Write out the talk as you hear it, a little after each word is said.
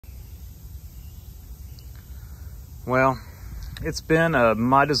Well, it's been a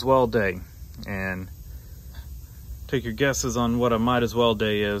might as well day, and take your guesses on what a might as well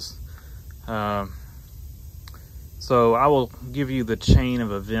day is. So I will give you the chain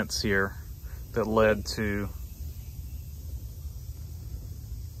of events here that led to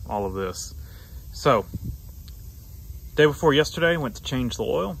all of this. So, day before yesterday, I went to change the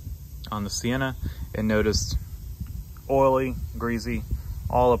oil on the Sienna and noticed oily, greasy,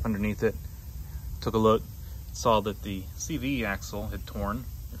 all up underneath it. Took a look, saw that the CV axle had torn,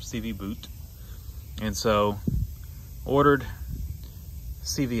 or CV boot, and so ordered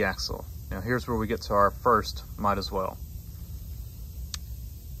CV axle. Now here's where we get to our first might as well.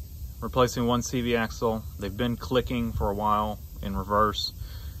 Replacing one CV axle. They've been clicking for a while in reverse,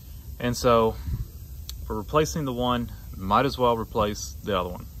 and so for replacing the one, might as well replace the other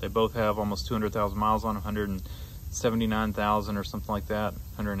one. They both have almost 200,000 miles on them, 179,000 or something like that,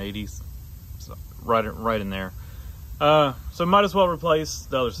 180, so right in there. So might as well replace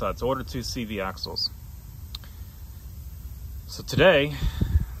the other side. So ordered 2 CV axles. So today,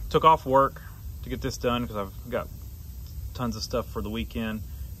 took off work to get this done because I've got tons of stuff for the weekend,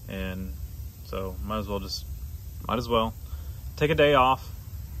 and so might as well take a day off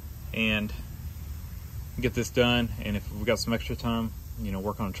and get this done. And if we've got some extra time, you know,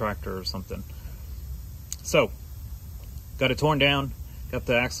 work on a tractor or something. So got it torn down, got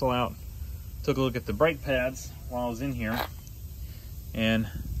the axle out, took a look at the brake pads while I was in here, and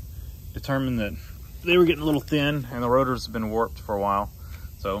determined that they were getting a little thin and the rotors have been warped for a while.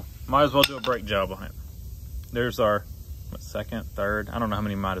 So might as well do a brake job on it. There's our second, third, I don't know how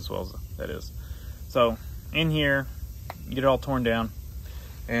many might as wells that is. So in here, get it all torn down,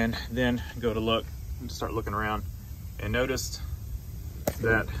 and then go to look, start looking around, and noticed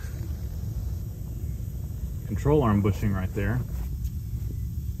that control arm bushing right there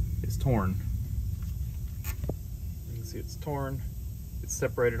is torn. You can see it's torn, it's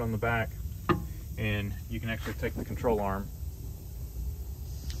separated on the back, and you can actually take the control arm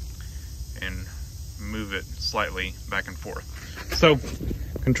and move it slightly back and forth. So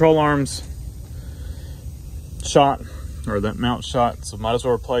control arms shot, or that mount shot, so might as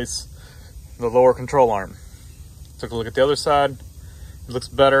well replace the lower control arm. Took a look at the other side, it looks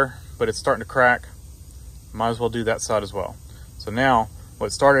better, but it's starting to crack. Might as well do that side as well. So now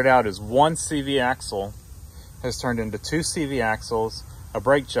what started out as one CV axle has turned into 2 CV axles, a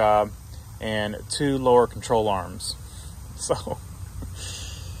brake job, and 2 lower control arms. So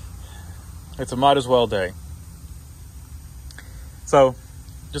it's a might as well day. So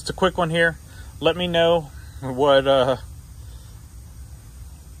just a quick one here. Let me know what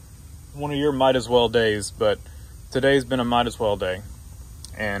one of your might as well days, but today's been a might as well day,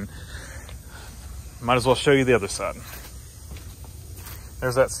 and might as well show you the other side.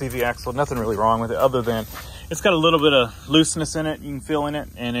 There's that CV axle. Nothing really wrong with it other than it's got a little bit of looseness in it. You can feel in it,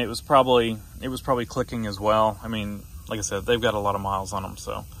 and it was probably clicking as well. I mean, like I said, they've got a lot of miles on them,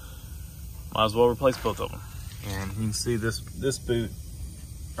 so might as well replace both of them. And you can see this boot,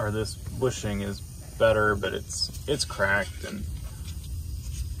 or this bushing, is better, but it's cracked and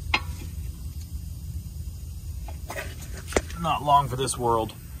not long for this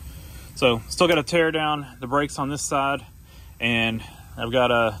world. So still got to tear down the brakes on this side, and I've got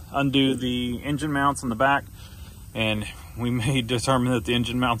to undo the engine mounts on the back, and we may determine that the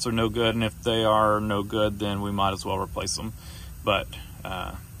engine mounts are no good, and if they are no good, then we might as well replace them. But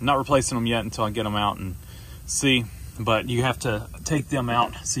not replacing them yet until I get them out and see. But you have to take them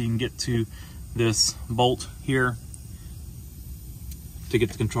out so you can get to this bolt here to get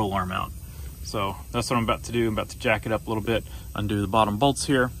the control arm out. So that's what I'm about to do. I'm about to jack it up a little bit, undo the bottom bolts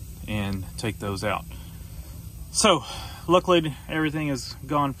here, and take those out. So luckily everything has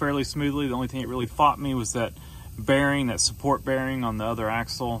gone fairly smoothly. The only thing that really fought me was that bearing, that support bearing on the other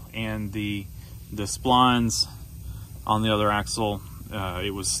axle, and the splines on the other axle.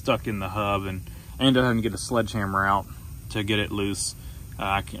 It was stuck in the hub, and I ended up having to get a sledgehammer out to get it loose.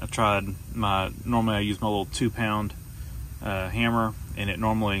 I tried normally I use my little 2-pound hammer, and it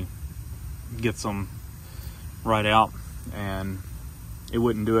normally gets them right out, and it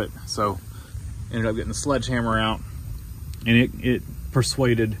wouldn't do it. So ended up getting the sledgehammer out, and it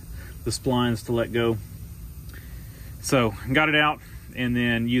persuaded the splines to let go. So got it out, and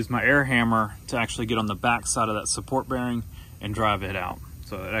then used my air hammer to actually get on the back side of that support bearing and drive it out.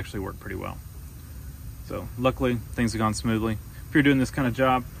 So it actually worked pretty well. So luckily things have gone smoothly. If you're doing this kind of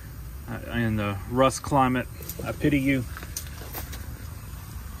job in the rust climate, I pity you.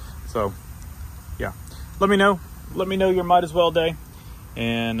 So yeah, let me know your might as well day,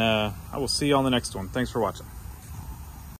 and I will see you on the next one. Thanks for watching.